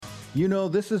You know,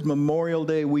 this is Memorial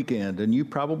Day weekend, and you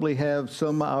probably have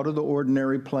some out of the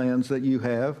ordinary plans that you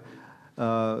have.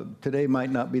 Today might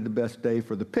not be the best day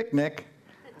for the picnic,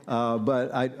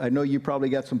 but I know you probably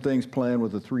got some things planned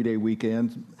with a 3-day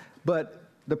weekend. But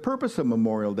the purpose of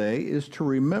Memorial Day is to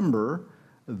remember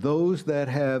those that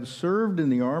have served in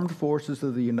the armed forces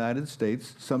of the United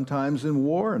States, sometimes in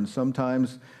war and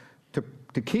sometimes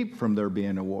to keep from there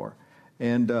being a war.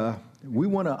 And we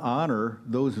want to honor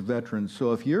those veterans.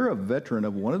 So if you're a veteran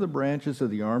of one of the branches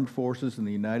of the armed forces in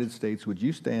the United States, would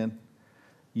you stand?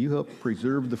 You help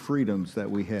preserve the freedoms that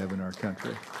we have in our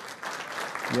country.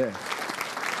 Yes.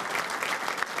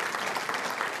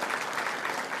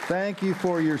 Thank you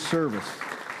for your service.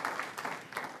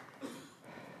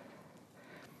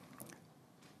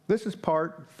 This is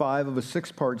part 5 of a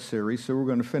 6-part series, so we're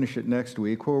going to finish it next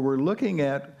week, where we're looking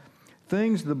at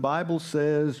things the Bible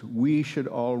says we should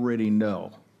already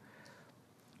know.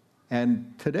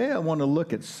 And today I want to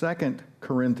look at 2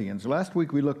 Corinthians. Last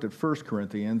week we looked at 1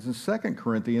 Corinthians, and 2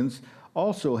 Corinthians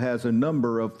also has a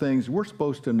number of things we're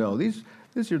supposed to know. These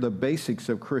are the basics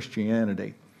of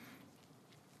Christianity.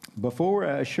 Before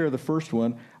I share the first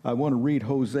one, I want to read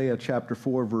Hosea chapter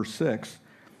 4, verse 6.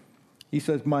 He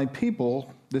says, "My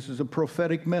people," this is a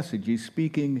prophetic message. He's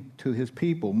speaking to his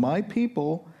people. "My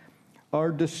people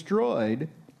are destroyed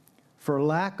for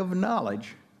lack of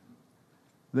knowledge."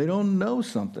 They don't know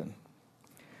something.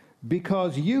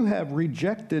 "Because you have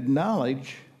rejected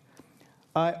knowledge,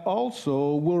 I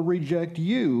also will reject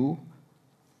you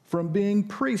from being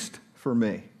priest for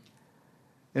me."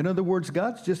 In other words,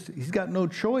 He's got no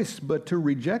choice but to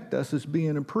reject us as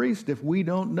being a priest if we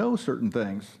don't know certain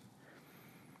things.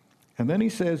 And then he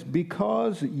says,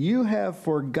 "Because you have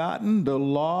forgotten the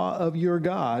law of your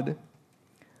God,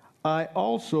 I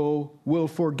also will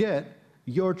forget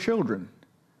your children."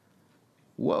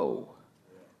 Whoa.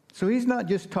 So he's not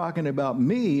just talking about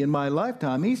me in my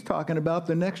lifetime. He's talking about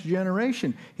the next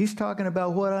generation. He's talking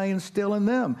about what I instill in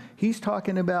them. He's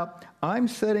talking about I'm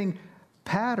setting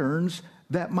patterns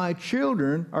that my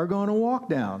children are going to walk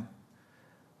down.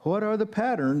 What are the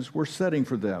patterns we're setting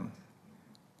for them?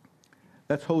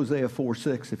 That's Hosea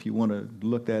 4:6 if you want to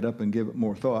look that up and give it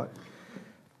more thought.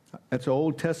 It's an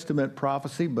Old Testament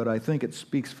prophecy, but I think it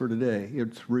speaks for today.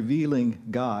 It's revealing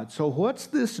God. So what's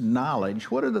this knowledge?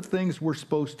 What are the things we're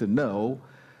supposed to know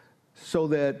so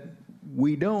that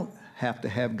we don't have to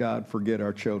have God forget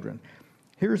our children?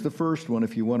 Here's the first one,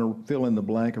 if you want to fill in the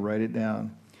blank and write it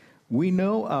down. We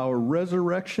know our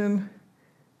resurrection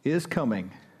is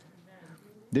coming.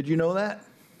 Did you know that?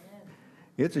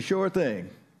 It's a sure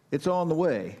thing. It's on the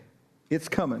way. It's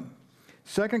coming.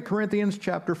 2 Corinthians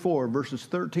chapter 4, verses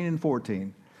 13 and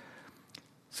 14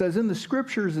 says, in the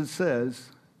scriptures it says,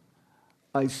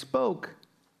 "I spoke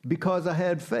because I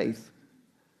had faith."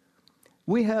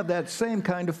 We have that same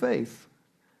kind of faith.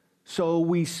 So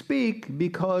we speak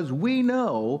because we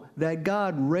know that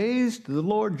God raised the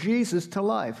Lord Jesus to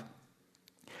life.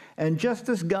 And just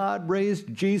as God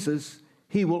raised Jesus,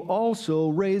 he will also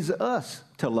raise us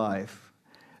to life.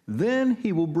 Then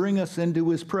he will bring us into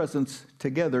his presence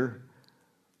together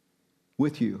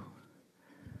with you.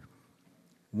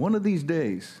 One of these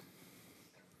days,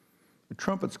 the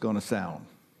trumpet's going to sound.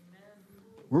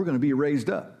 We're going to be raised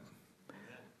up.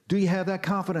 Do you have that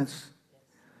confidence?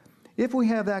 If we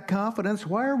have that confidence,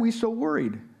 why are we so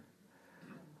worried?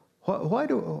 Why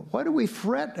do we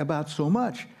fret about so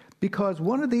much? Because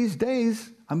one of these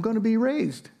days, I'm going to be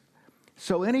raised.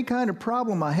 So any kind of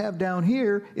problem I have down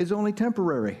here is only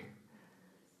temporary,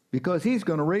 because he's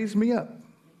going to raise me up.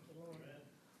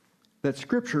 That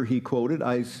scripture he quoted,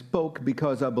 "I spoke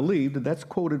because I believed," that's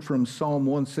quoted from Psalm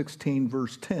 116,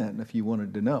 verse 10, if you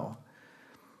wanted to know.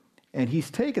 And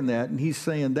he's taken that and he's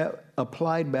saying that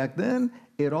applied back then,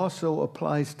 it also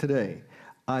applies today.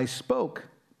 I spoke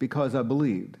because I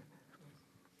believed.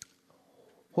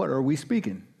 What are we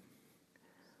speaking?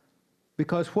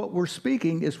 Because what we're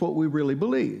speaking is what we really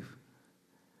believe.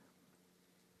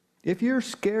 If you're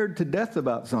scared to death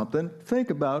about something, think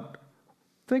about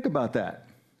that.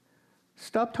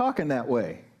 Stop talking that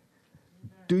way.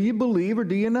 Do you believe or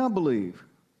do you not believe?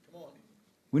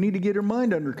 We need to get our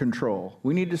mind under control.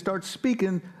 We need to start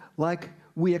speaking like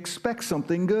we expect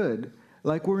something good,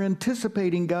 like we're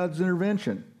anticipating God's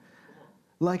intervention,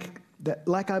 like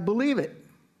I believe it.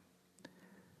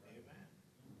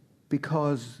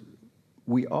 Because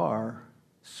we are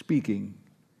speaking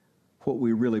what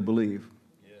we really believe.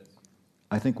 Yes.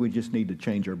 I think we just need to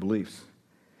change our beliefs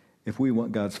if we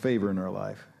want God's favor in our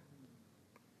life.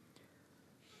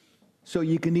 So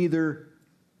you can either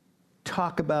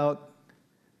talk about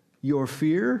your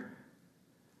fear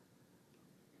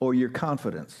or your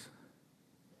confidence.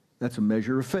 That's a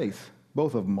measure of faith.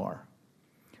 Both of them are.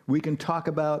 We can talk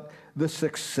about the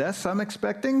success I'm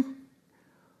expecting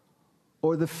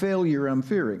or the failure I'm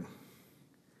fearing.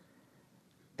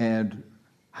 And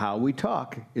how we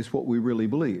talk is what we really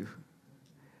believe.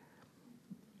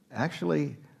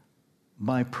 Actually,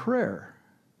 my prayer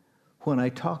when I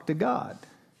talk to God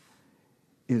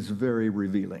is very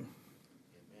revealing.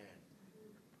 Amen.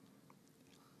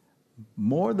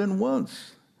 More than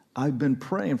once, I've been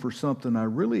praying for something I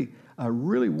really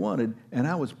wanted, and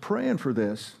I was praying for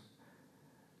this.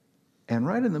 And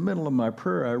right in the middle of my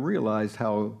prayer, I realized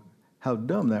how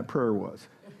dumb that prayer was.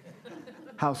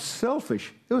 How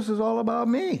selfish. This is all about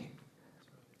me.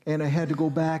 And I had to go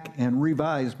back and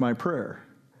revise my prayer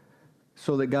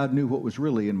so that God knew what was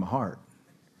really in my heart.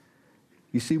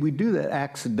 You see, we do that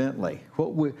accidentally.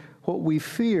 What we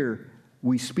fear,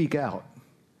 we speak out.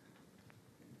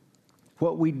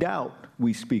 What we doubt,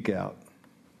 we speak out.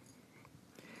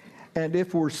 And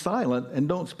if we're silent and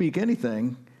don't speak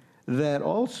anything, that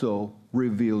also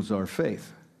reveals our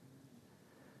faith.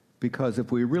 Because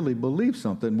if we really believe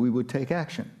something, we would take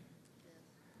action.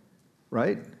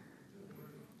 Right?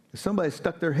 If somebody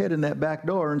stuck their head in that back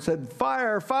door and said,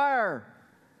 "Fire, fire,"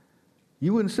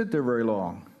 you wouldn't sit there very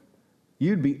long.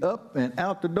 You'd be up and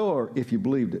out the door if you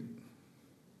believed it.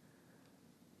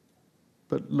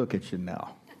 But look at you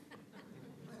now.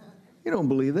 You don't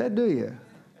believe that, do you?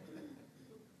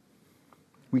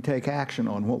 We take action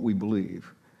on what we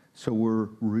believe. So we're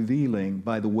revealing,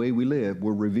 by the way we live,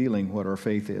 we're revealing what our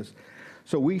faith is.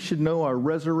 So we should know our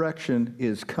resurrection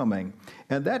is coming.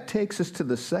 And that takes us to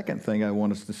the second thing I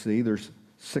want us to see. There's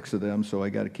 6 of them, so I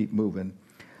got to keep moving.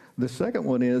 The second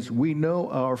one is we know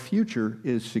our future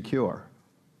is secure.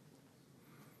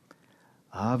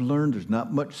 I've learned there's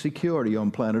not much security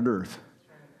on planet Earth.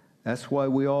 That's why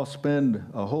we all spend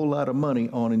a whole lot of money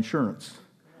on insurance,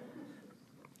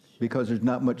 because there's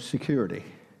not much security.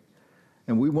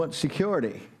 And we want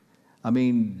security. I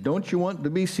mean, don't you want to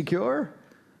be secure?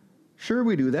 Sure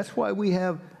we do. That's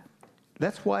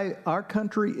why our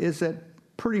country is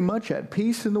pretty much at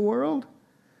peace in the world,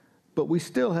 but we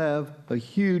still have a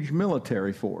huge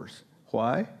military force.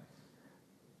 Why?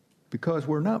 Because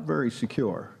we're not very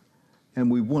secure, and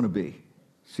we want to be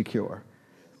secure.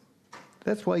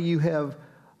 That's why you have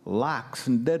locks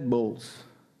and deadbolts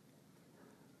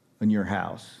in your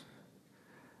house.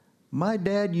 My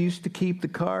dad used to keep the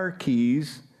car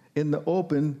keys in the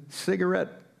open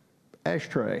cigarette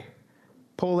ashtray.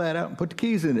 Pull that out and put the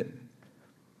keys in it.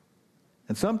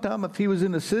 And sometime if he was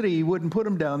in the city, he wouldn't put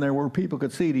them down there where people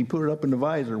could see it. He'd put it up in the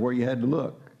visor where you had to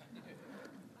look.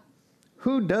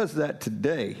 Who does that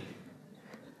today?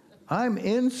 I'm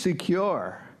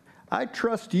insecure. I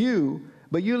trust you,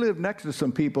 but you live next to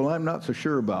some people I'm not so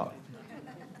sure about.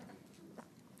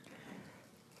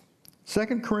 2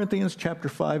 Corinthians chapter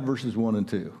 5, verses 1 and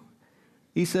 2.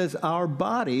 He says, our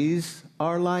bodies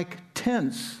are like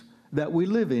tents that we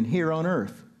live in here on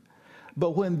earth.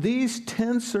 But when these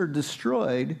tents are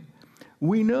destroyed,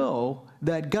 we know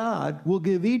that God will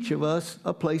give each of us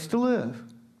a place to live.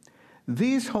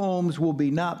 These homes will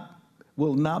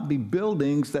not be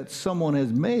buildings that someone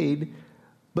has made,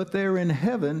 but they're in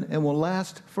heaven and will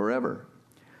last forever.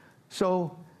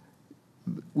 So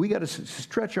we got to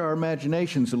stretch our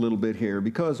imaginations a little bit here,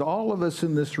 because all of us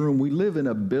in this room, we live in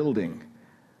a building,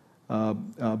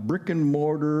 brick and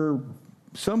mortar.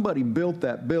 Somebody built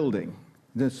that building.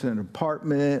 It's an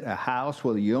apartment, a house,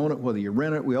 whether you own it, whether you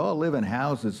rent it. We all live in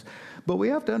houses. But we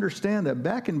have to understand that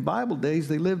back in Bible days,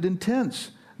 they lived in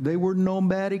tents. They were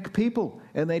nomadic people,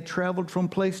 and they traveled from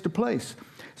place to place.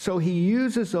 So he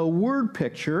uses a word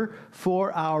picture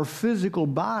for our physical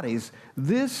bodies.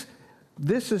 This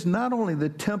is not only the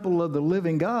temple of the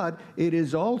living God, it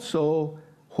is also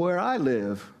where I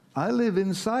live. I live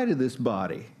inside of this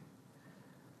body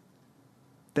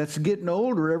that's getting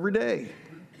older every day.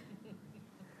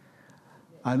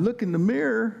 I look in the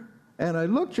mirror, and I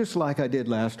look just like I did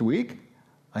last week,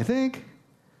 I think.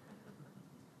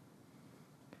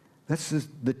 That's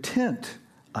the tent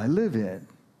I live in.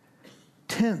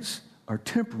 Tents are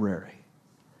temporary.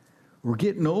 We're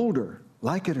getting older,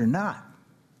 like it or not.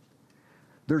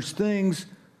 There's things,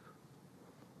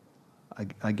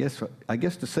 I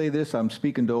guess to say this, I'm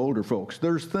speaking to older folks.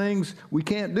 There's things we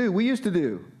can't do, we used to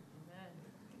do.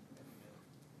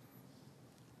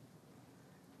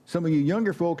 Some of you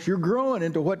younger folks, you're growing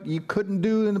into what you couldn't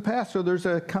do in the past, so there's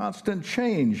a constant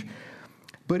change.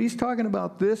 But he's talking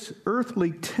about this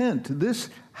earthly tent, this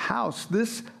house,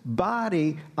 this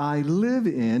body I live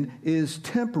in is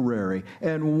temporary.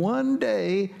 And one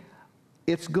day,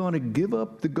 it's going to give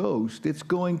up the ghost. It's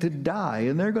going to die.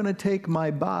 And they're going to take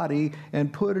my body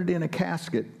and put it in a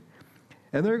casket.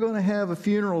 And they're going to have a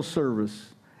funeral service.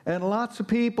 And lots of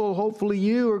people, hopefully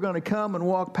you, are going to come and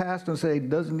walk past and say,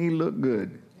 doesn't he look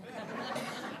good?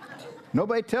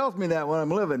 Nobody tells me that when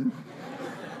I'm living.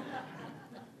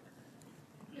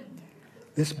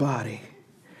 This body.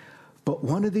 But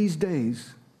one of these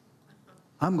days,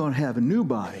 I'm going to have a new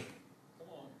body.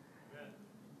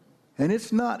 And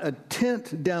it's not a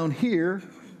tent down here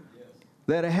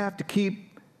that I have to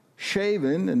keep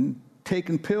shaving and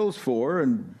taking pills for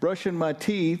and brushing my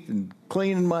teeth and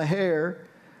cleaning my hair.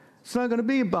 It's not going to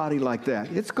be a body like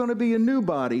that. It's going to be a new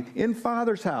body in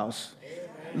Father's house.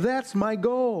 That's my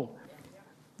goal.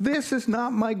 This is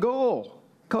not my goal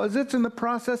because it's in the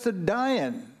process of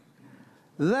dying.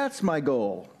 That's my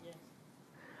goal.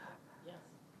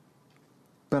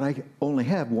 But I only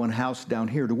have one house down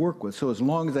here to work with. So as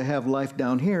long as I have life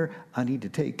down here, I need to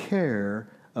take care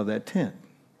of that tent.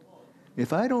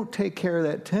 If I don't take care of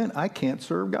that tent, I can't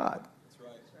serve God.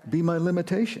 Be my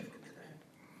limitation.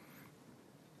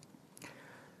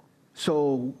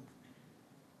 So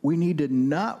we need to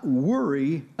not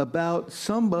worry about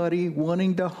somebody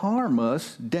wanting to harm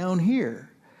us down here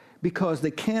because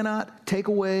they cannot take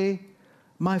away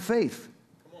my faith.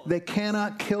 They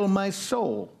cannot kill my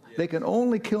soul. They can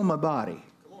only kill my body.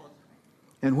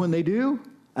 And when they do,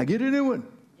 I get a new one.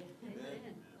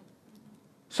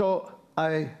 So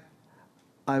I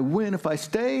win if I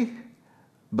stay,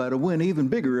 but I win even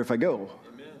bigger if I go.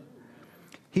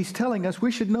 He's telling us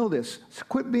we should know this. So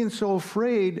quit being so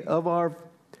afraid of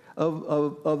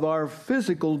our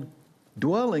physical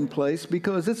dwelling place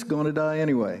because it's going to die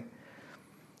anyway.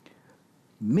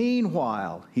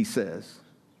 Meanwhile, he says,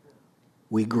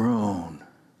 we groan.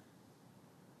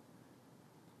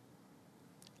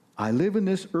 I live in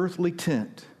this earthly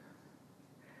tent,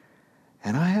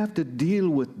 and I have to deal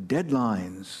with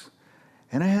deadlines,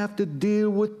 and I have to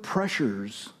deal with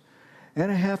pressures,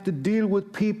 and I have to deal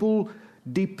with people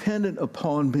dependent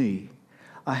upon me.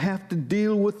 I have to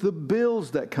deal with the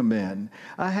bills that come in.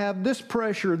 I have this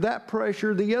pressure, that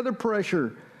pressure, the other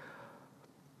pressure.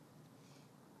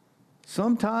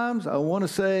 Sometimes I want to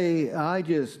say, I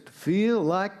just feel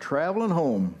like traveling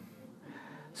home.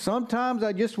 Sometimes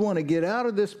I just want to get out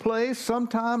of this place.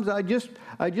 Sometimes I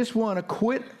just want to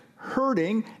quit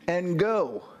hurting and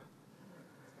go.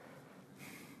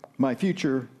 My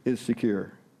future is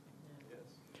secure.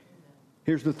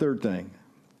 Here's the third thing.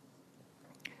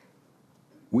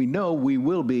 We know we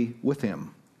will be with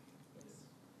him.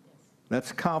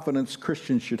 That's confidence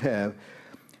Christians should have.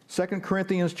 2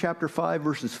 Corinthians chapter 5,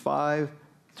 verses 5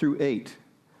 through 8.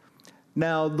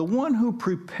 Now, the one who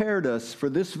prepared us for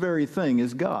this very thing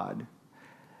is God.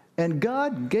 And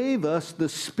God gave us the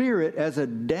Spirit as a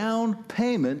down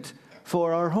payment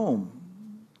for our home.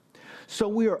 So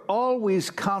we are always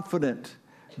confident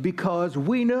because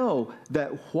we know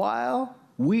that while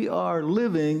we are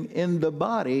living in the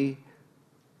body,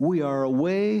 we are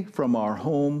away from our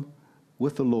home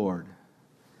with the Lord.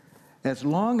 As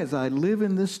long as I live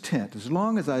in this tent, as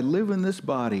long as I live in this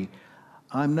body,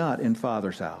 I'm not in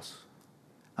Father's house.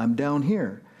 I'm down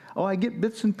here. Oh, I get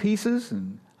bits and pieces,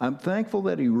 and I'm thankful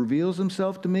that he reveals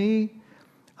himself to me.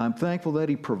 I'm thankful that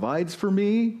he provides for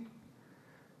me.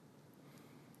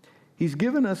 He's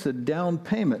given us a down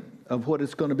payment of what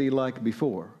it's going to be like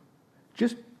before.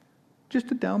 Just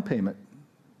a down payment.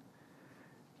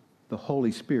 The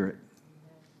Holy Spirit.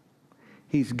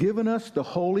 He's given us the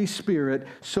Holy Spirit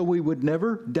so we would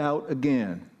never doubt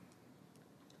again.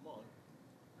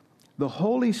 The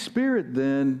Holy Spirit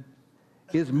then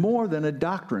is more than a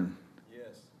doctrine. Yes.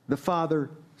 The Father,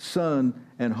 Son,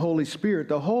 and Holy Spirit.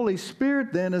 The Holy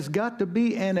Spirit then has got to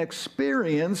be an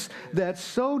experience that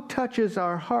so touches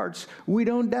our hearts we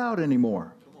don't doubt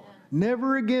anymore.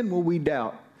 Never again will we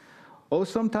doubt. Oh,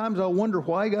 sometimes I wonder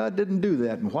why God didn't do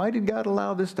that and why did God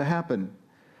allow this to happen?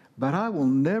 But I will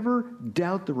never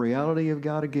doubt the reality of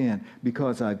God again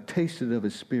because I've tasted of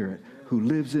his Spirit who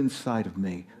lives inside of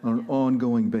me on an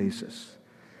ongoing basis.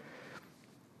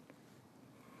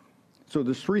 So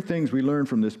there's three things we learn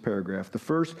from this paragraph. The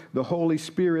first, the Holy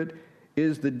Spirit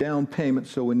is the down payment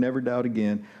so we never doubt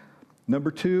again.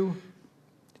 Number two,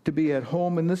 to be at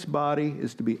home in this body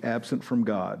is to be absent from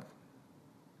God.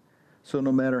 So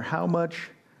no matter how much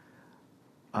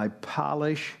I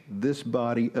polish this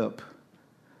body up,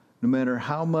 no matter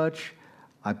how much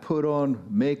I put on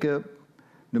makeup,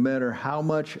 no matter how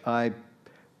much I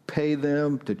pay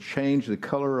them to change the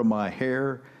color of my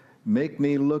hair, make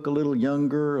me look a little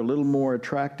younger, a little more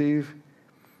attractive,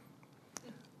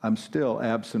 I'm still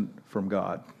absent from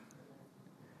God.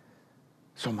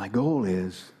 So my goal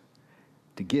is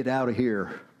to get out of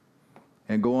here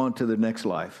and go on to the next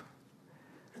life.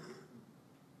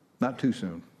 Not too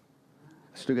soon.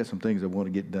 I still got some things I want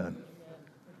to get done,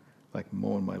 like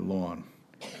mowing my lawn,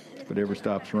 if it ever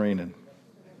stops raining.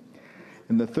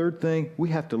 And the third thing, we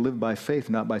have to live by faith,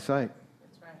 not by sight.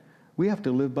 That's right. We have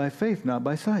to live by faith, not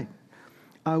by sight.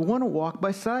 I want to walk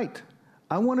by sight.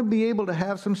 I want to be able to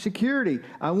have some security.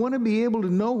 I want to be able to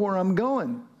know where I'm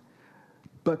going.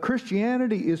 But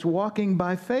Christianity is walking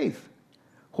by faith,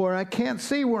 where I can't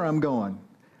see where I'm going,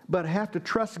 but I have to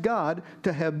trust God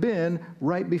to have been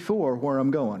right before where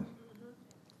I'm going.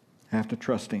 I have to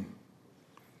trust Him.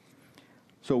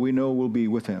 So we know we'll be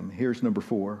with Him. Here's number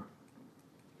 4.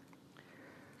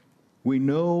 We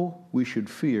know we should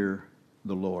fear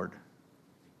the Lord.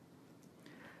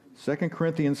 2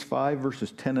 Corinthians 5,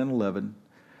 verses 10 and 11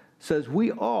 says,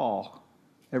 we all,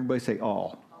 everybody say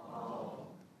all.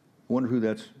 I wonder who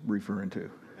that's referring to.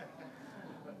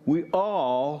 We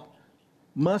all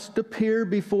must appear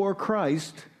before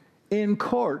Christ in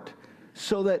court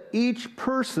so that each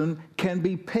person can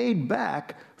be paid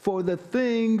back for the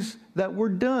things that were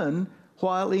done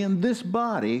while in this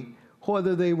body,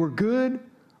 whether they were good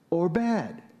or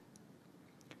bad.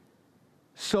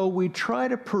 So we try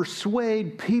to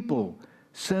persuade people,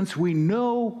 since we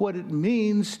know what it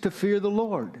means to fear the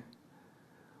Lord.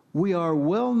 We are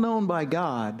well known by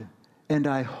God, and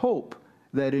I hope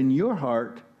that in your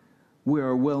heart we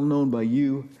are well known by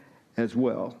you as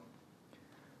well.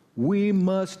 We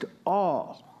must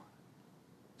all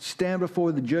stand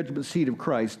before the judgment seat of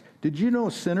Christ. Did you know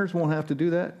sinners won't have to do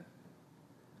that?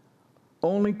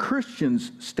 Only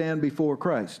Christians stand before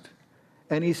Christ.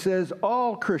 And he says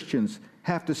all Christians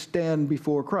have to stand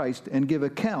before Christ and give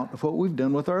account of what we've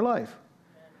done with our life.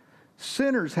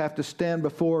 Sinners have to stand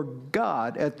before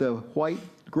God at the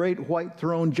great white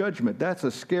throne judgment. That's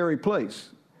a scary place.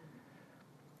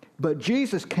 But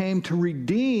Jesus came to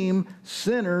redeem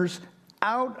sinners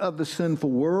out of the sinful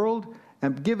world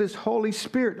and give His Holy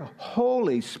Spirit,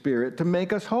 to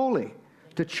make us holy,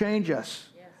 to change us.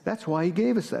 That's why He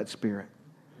gave us that Spirit.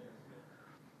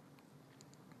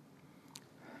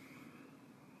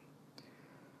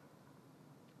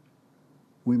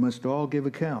 We must all give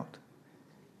account.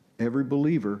 Every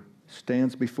believer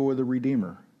stands before the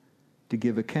Redeemer to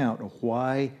give account of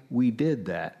why we did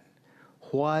that,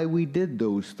 why we did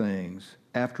those things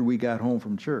after we got home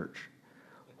from church,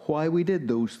 why we did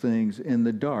those things in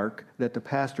the dark that the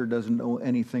pastor doesn't know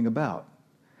anything about,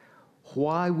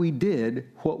 why we did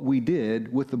what we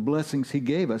did with the blessings He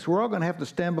gave us. We're all going to have to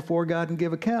stand before God and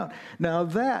give account. Now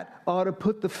that ought to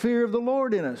put the fear of the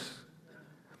Lord in us,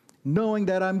 knowing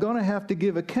that I'm going to have to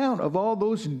give account of all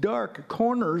those dark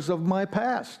corners of my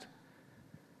past.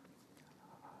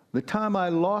 The time I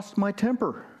lost my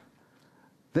temper,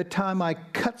 the time I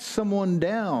cut someone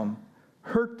down,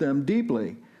 hurt them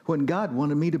deeply, when God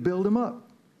wanted me to build them up.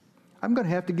 I'm going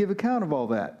to have to give account of all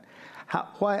that.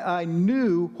 Why I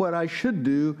knew what I should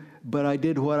do, but I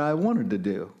did what I wanted to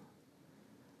do.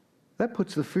 That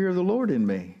puts the fear of the Lord in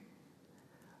me.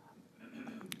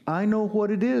 I know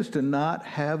what it is to not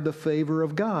have the favor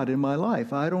of God in my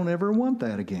life. I don't ever want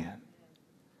that again.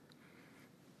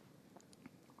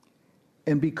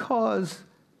 And because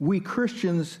we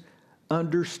Christians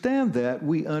understand that,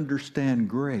 we understand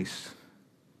grace.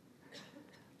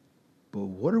 But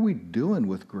what are we doing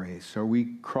with grace? Are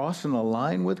we crossing a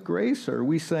line with grace? Or are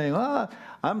we saying,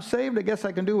 I'm saved, I guess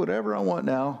I can do whatever I want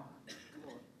now?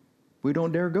 We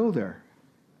don't dare go there.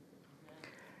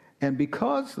 And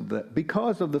because of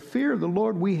the fear of the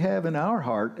Lord we have in our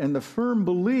heart and the firm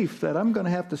belief that I'm going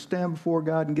to have to stand before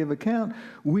God and give account,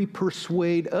 we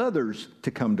persuade others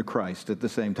to come to Christ at the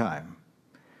same time.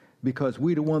 Because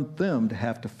we don't want them to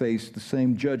have to face the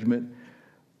same judgment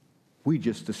we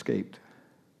just escaped.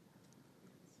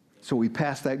 So we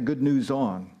pass that good news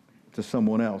on to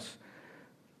someone else.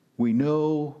 We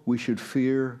know we should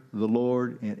fear the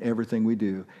Lord in everything we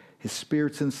do. His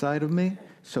Spirit's inside of me,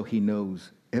 so He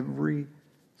knows every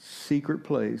secret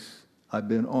place I've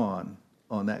been on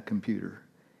that computer.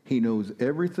 He knows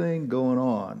everything going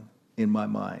on in my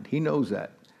mind. He knows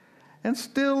that. And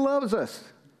still loves us.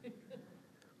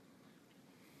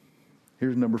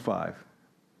 Here's number 5.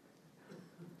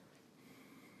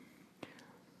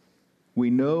 We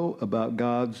know about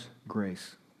God's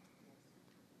grace.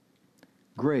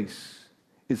 Grace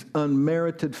is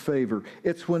unmerited favor.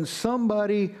 It's when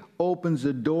somebody opens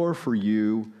a door for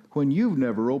you when you've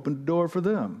never opened a door for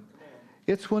them.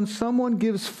 It's when someone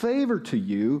gives favor to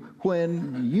you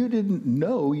when you didn't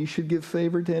know you should give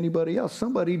favor to anybody else.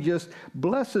 Somebody just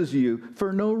blesses you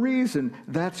for no reason.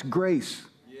 That's grace.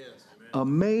 Yes,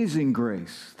 amazing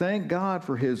grace. Thank God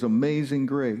for His amazing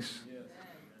grace. Yes.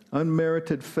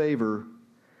 Unmerited favor.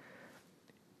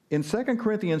 In 2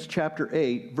 Corinthians chapter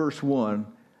 8, verse 1,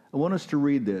 I want us to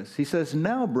read this. He says,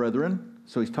 "Now, brethren,"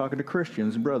 so he's talking to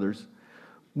Christians, brothers,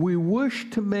 "we wish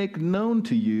to make known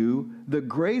to you the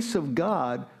grace of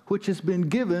God which has been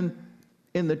given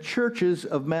in the churches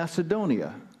of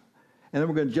Macedonia." And then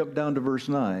we're going to jump down to verse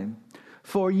 9.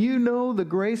 "For you know the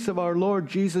grace of our Lord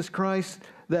Jesus Christ,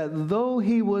 that though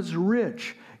he was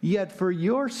rich, yet for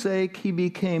your sake he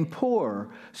became poor,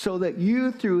 so that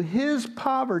you through his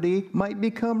poverty might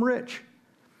become rich."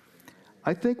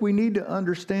 I think we need to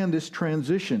understand this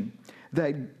transition,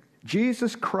 that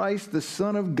Jesus Christ, the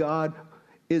Son of God,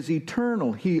 is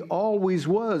eternal. He always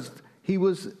was. He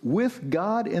was with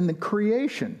God in the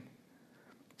creation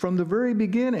from the very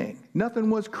beginning. Nothing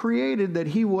was created that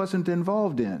he wasn't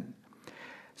involved in.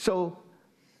 So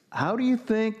how do you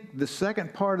think the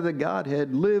second part of the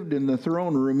Godhead lived in the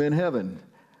throne room in heaven?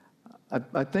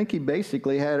 I think he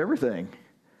basically had everything.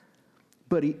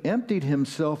 But he emptied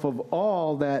himself of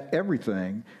all that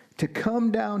everything to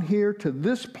come down here to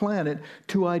this planet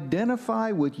to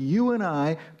identify with you and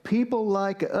I, people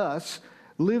like us,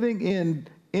 living in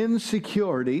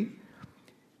insecurity.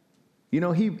 You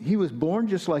know, he was born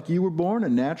just like you were born, a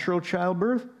natural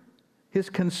childbirth. His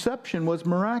conception was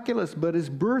miraculous, but his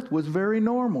birth was very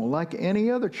normal, like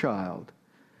any other child.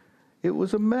 It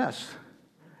was a mess,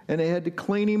 and they had to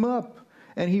clean him up.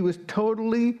 And he was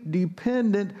totally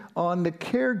dependent on the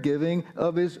caregiving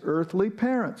of his earthly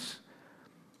parents.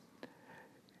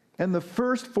 And the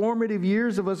first formative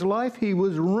years of his life, he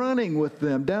was running with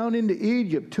them down into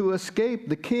Egypt to escape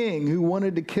the king who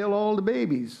wanted to kill all the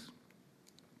babies.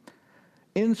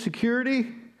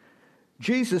 Insecurity,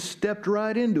 Jesus stepped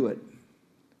right into it.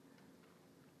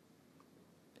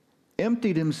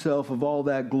 Emptied himself of all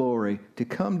that glory to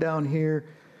come down here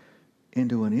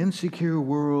into an insecure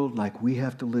world like we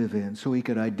have to live in so he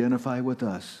could identify with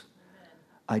us.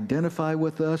 Amen. Identify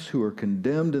with us who are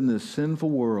condemned in this sinful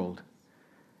world,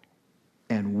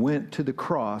 and went to the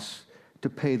cross to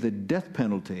pay the death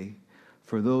penalty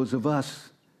for those of us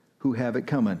who have it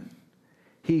coming.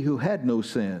 He who had no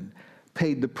sin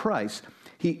paid the price.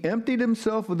 He emptied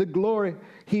himself of the glory.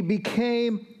 He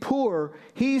became poor.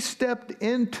 He stepped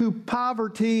into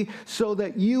poverty so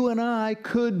that you and I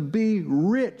could be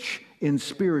rich in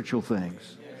spiritual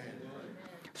things.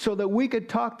 So that we could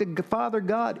talk to Father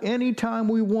God anytime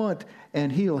we want,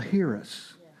 and he'll hear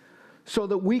us. So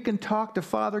that we can talk to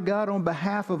Father God on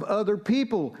behalf of other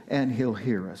people, and he'll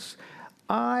hear us.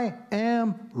 I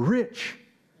am rich.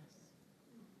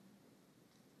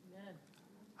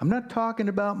 I'm not talking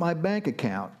about my bank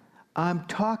account. I'm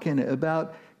talking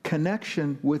about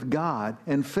connection with God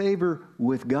and favor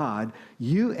with God.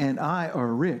 You and I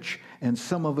are rich, and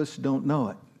some of us don't know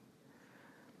it.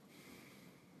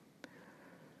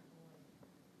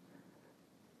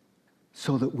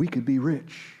 So that we could be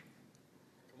rich.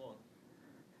 Come on.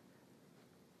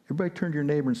 Everybody turn to your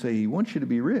neighbor and say, he wants you to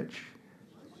be rich.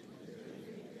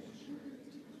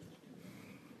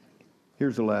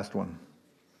 Here's the last one.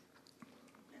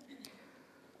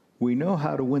 We know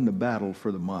how to win the battle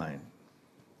for the mind.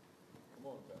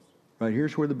 Come on, Pastor. Right,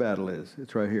 here's where the battle is.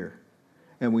 It's right here.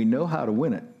 And we know how to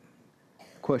win it.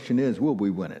 The question is, will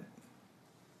we win it?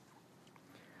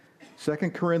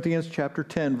 2 Corinthians chapter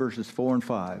 10, verses 4 and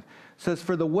 5 says,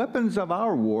 "For the weapons of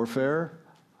our warfare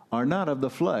are not of the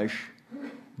flesh,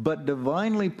 but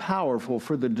divinely powerful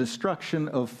for the destruction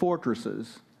of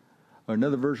fortresses." Or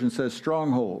another version says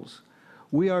strongholds.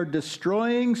 "We are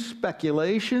destroying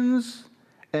speculations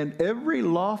and every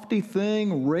lofty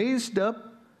thing raised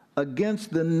up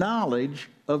against the knowledge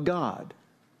of God.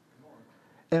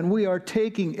 And we are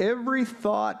taking every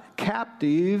thought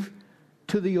captive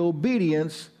to the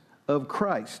obedience of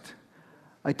Christ."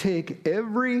 I take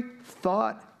every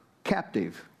thought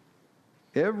captive.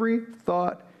 Every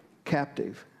thought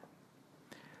captive.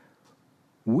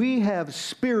 We have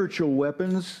spiritual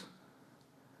weapons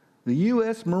the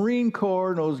U.S. Marine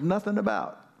Corps knows nothing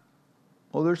about.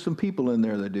 Well, there's some people in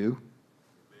there that do.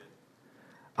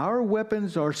 Our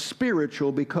weapons are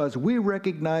spiritual because we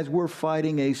recognize we're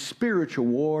fighting a spiritual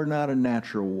war, not a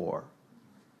natural war.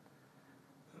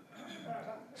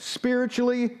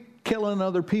 Spiritually, killing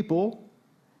other people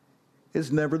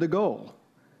is never the goal.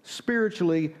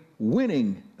 Spiritually,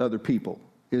 winning other people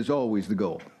is always the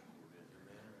goal.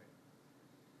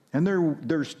 And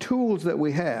there's tools that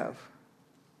we have.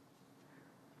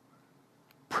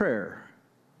 Prayer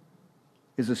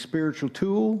is a spiritual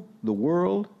tool the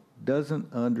world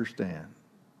doesn't understand.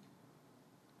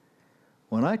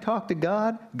 When I talk to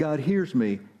God, God hears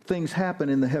me. Things happen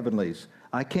in the heavenlies.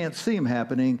 I can't see them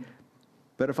happening,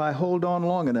 but if I hold on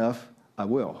long enough, I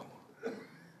will.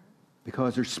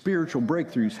 Because there's spiritual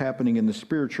breakthroughs happening in the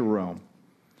spiritual realm.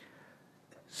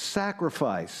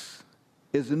 Sacrifice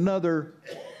is another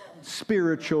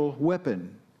spiritual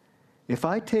weapon. If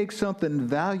I take something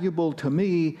valuable to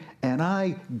me and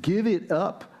I give it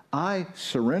up, I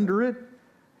surrender it,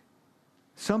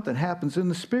 something happens in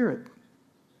the spirit.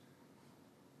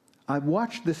 I've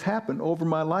watched this happen over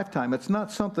my lifetime. It's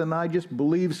not something I just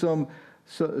believe some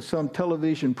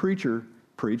television preacher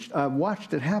preached. I've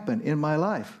watched it happen in my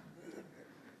life.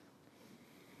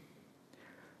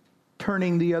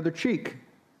 Turning the other cheek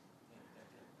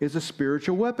is a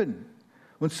spiritual weapon.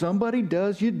 When somebody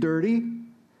does you dirty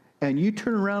and you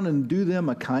turn around and do them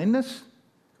a kindness,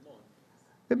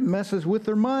 it messes with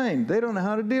their mind. They don't know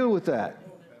how to deal with that.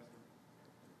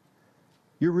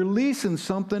 You're releasing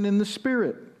something in the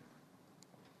spirit.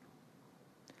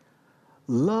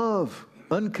 Love,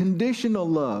 unconditional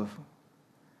love.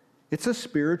 It's a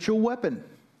spiritual weapon.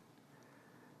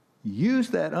 Use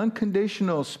that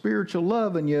unconditional spiritual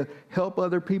love and you help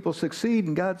other people succeed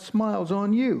and God smiles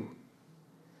on you.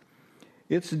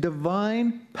 It's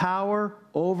divine power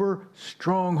over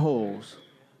strongholds.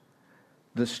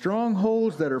 The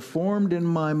strongholds that are formed in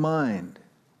my mind.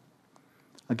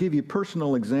 I'll give you a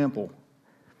personal example.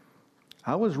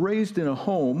 I was raised in a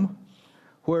home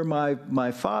where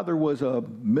my father was a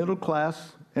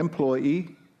middle-class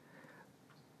employee,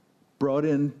 brought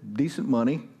in decent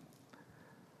money,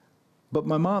 but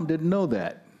my mom didn't know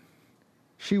that.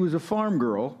 She was a farm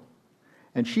girl,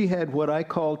 and she had what I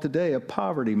call today a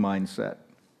poverty mindset.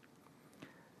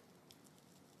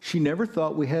 She never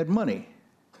thought we had money,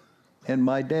 and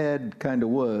my dad kind of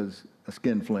was a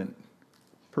skinflint,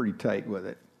 pretty tight with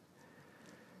it.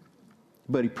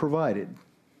 But he provided.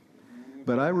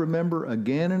 But I remember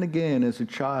again and again as a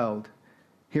child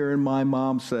hearing my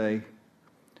mom say,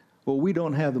 well, we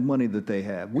don't have the money that they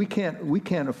have. We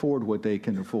can't afford what they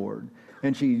can afford.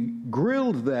 And she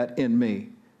grilled that in me.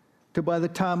 To by the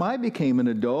time I became an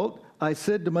adult, I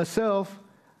said to myself,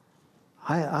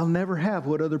 I'll never have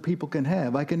what other people can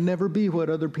have. I can never be what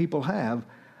other people have.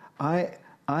 I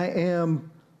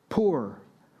am poor.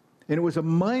 And it was a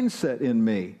mindset in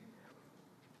me.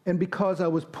 And because I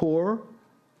was poor,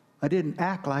 I didn't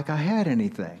act like I had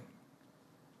anything.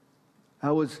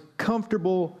 I was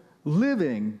comfortable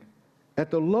living at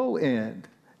the low end,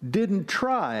 didn't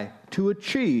try to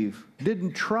achieve,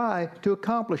 didn't try to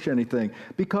accomplish anything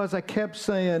because I kept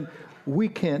saying, we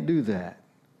can't do that.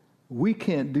 We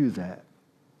can't do that.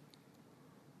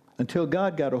 Until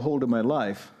God got a hold of my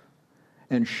life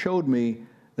and showed me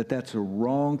that that's a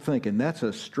wrong thinking. That's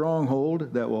a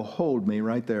stronghold that will hold me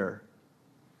right there.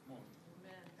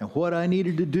 And what I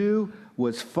needed to do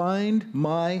was find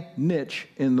my niche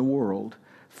in the world.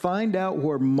 Find out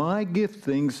where my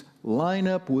giftings line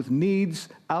up with needs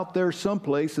out there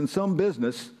someplace in some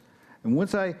business. And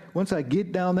once I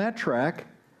get down that track,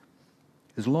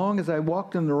 as long as I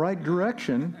walked in the right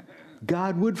direction,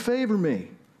 God would favor me.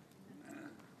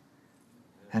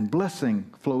 And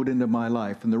blessing flowed into my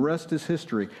life, and the rest is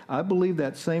history. I believe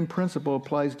that same principle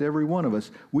applies to every one of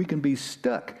us. We can be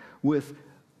stuck with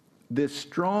this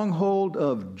stronghold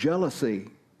of jealousy,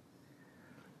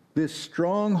 this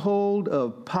stronghold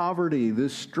of poverty,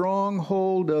 this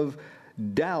stronghold of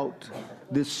doubt,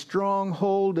 this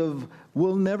stronghold of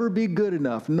we'll never be good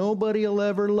enough. Nobody will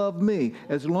ever love me.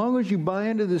 As long as you buy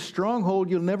into this stronghold,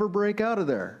 you'll never break out of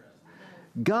there.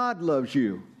 God loves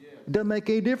you. It doesn't make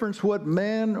any difference what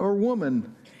man or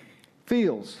woman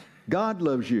feels. God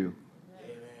loves you.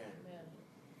 Amen.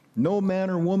 No man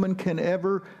or woman can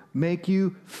ever make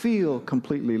you feel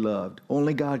completely loved.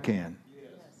 Only God can.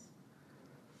 Yes.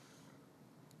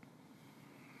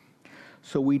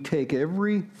 So we take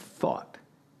every thought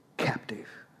captive.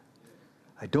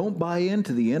 I don't buy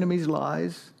into the enemy's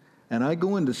lies, and I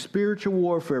go into spiritual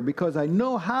warfare because I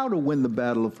know how to win the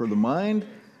battle for the mind.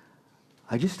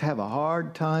 I just have a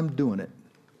hard time doing it.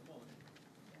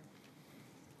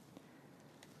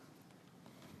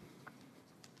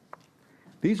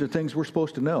 These are things we're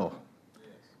supposed to know.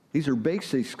 These are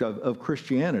basics of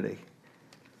Christianity.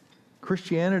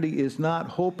 Christianity is not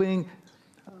hoping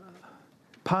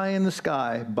pie in the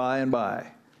sky by and by.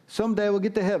 Someday we'll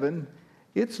get to heaven.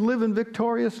 It's living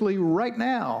victoriously right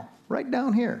now, right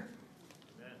down here.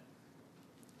 Amen.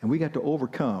 And we got to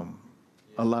overcome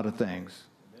a lot of things.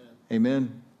 Amen.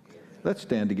 Amen. Let's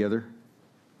stand together.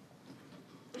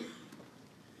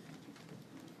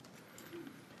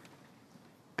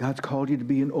 God's called you to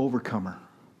be an overcomer.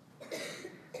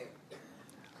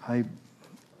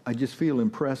 I just feel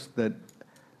impressed that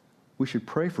we should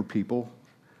pray for people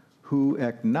who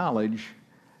acknowledge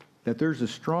that there's a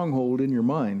stronghold in your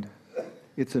mind.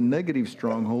 It's a negative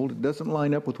stronghold. It doesn't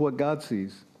line up with what God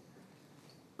sees.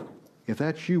 If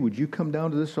that's you, would you come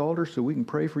down to this altar so we can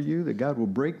pray for you that God will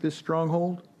break this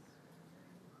stronghold?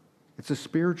 It's a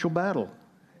spiritual battle.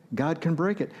 God can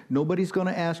break it. Nobody's going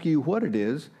to ask you what it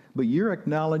is, but you're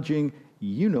acknowledging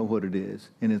you know what it is,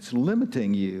 and it's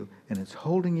limiting you, and it's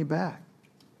holding you back.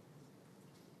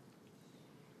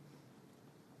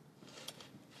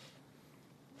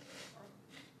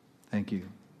 Thank you.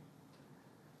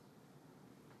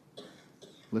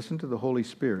 Listen to the Holy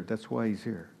Spirit. That's why He's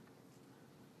here.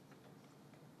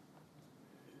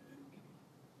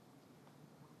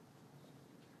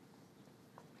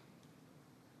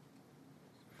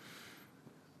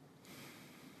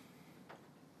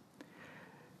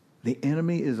 The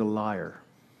enemy is a liar.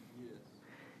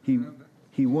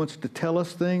 He wants to tell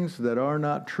us things that are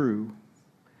not true.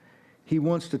 He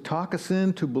wants to talk us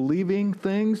into believing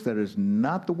things that is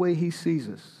not the way he sees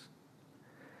us.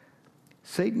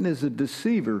 Satan is a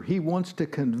deceiver. He wants to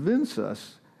convince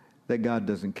us that God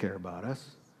doesn't care about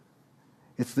us.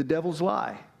 It's the devil's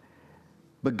lie.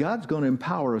 But God's going to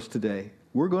empower us today.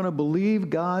 We're going to believe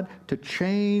God to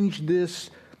change this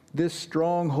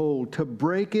stronghold, to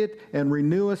break it and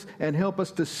renew us and help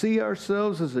us to see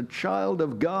ourselves as a child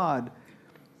of God.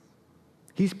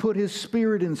 He's put His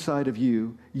Spirit inside of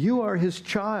you. You are His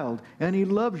child, and He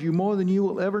loves you more than you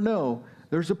will ever know.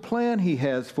 There's a plan He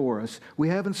has for us. We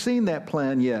haven't seen that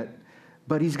plan yet,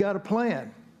 but He's got a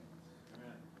plan.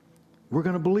 We're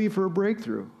going to believe for a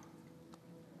breakthrough.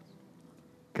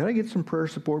 Can I get some prayer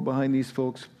support behind these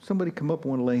folks? Somebody come up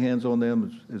and want to lay hands on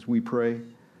them as we pray.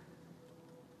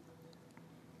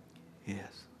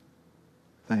 Yes.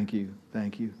 Thank you.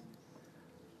 Thank you.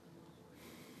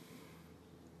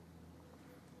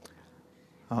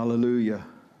 Hallelujah.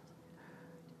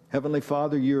 Heavenly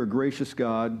Father, you're a gracious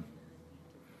God.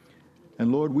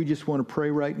 And Lord, we just want to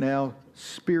pray right now,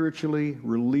 spiritually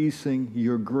releasing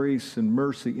your grace and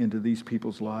mercy into these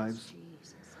people's lives.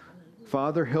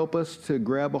 Father, help us to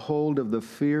grab a hold of the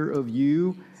fear of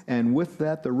you, and with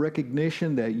that, the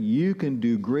recognition that you can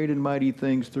do great and mighty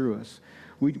things through us.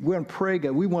 We want to pray,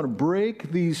 God. We want to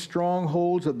break these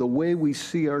strongholds of the way we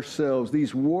see ourselves,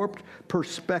 these warped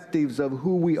perspectives of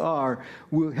who we are.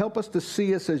 Will help us to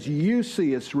see us as you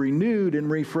see us, renewed and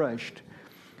refreshed.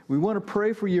 We want to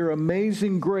pray for your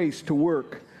amazing grace to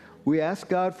work. We ask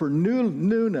God for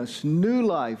newness, new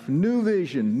life, new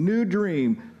vision, new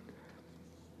dream.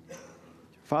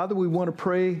 Father, we want to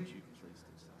pray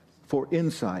for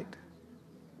insight.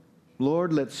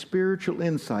 Lord, let spiritual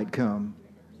insight come.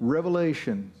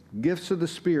 Revelation, gifts of the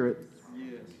Spirit.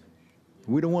 Yes.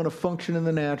 We don't want to function in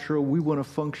the natural. We want to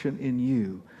function in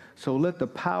you. So let the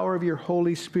power of your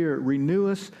Holy Spirit renew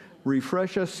us,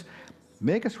 refresh us,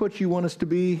 make us what you want us to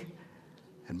be,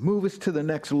 and move us to the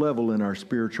next level in our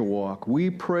spiritual walk.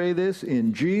 We pray this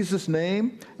in Jesus'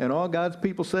 name. And all God's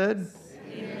people said,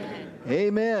 Amen.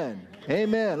 Amen.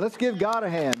 Amen. Let's give God a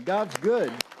hand. God's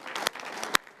good.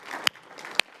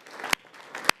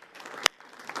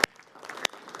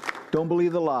 Don't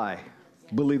believe the lie.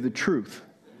 Believe the truth.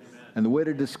 And the way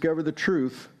to discover the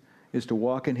truth is to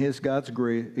walk in God's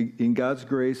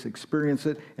grace, experience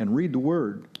it, and read the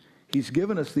Word. He's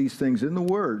given us these things in the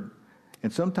Word.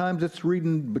 And sometimes it's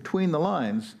reading between the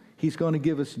lines. He's going to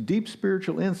give us deep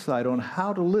spiritual insight on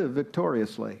how to live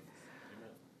victoriously.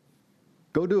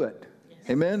 Go do it. Yes.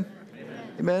 Amen?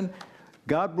 Amen? Amen.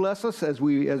 God bless us as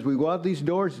we go out these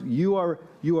doors. You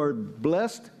are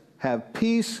blessed, have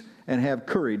peace, and have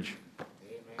courage.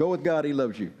 Amen. Go with God. He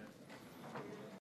loves you.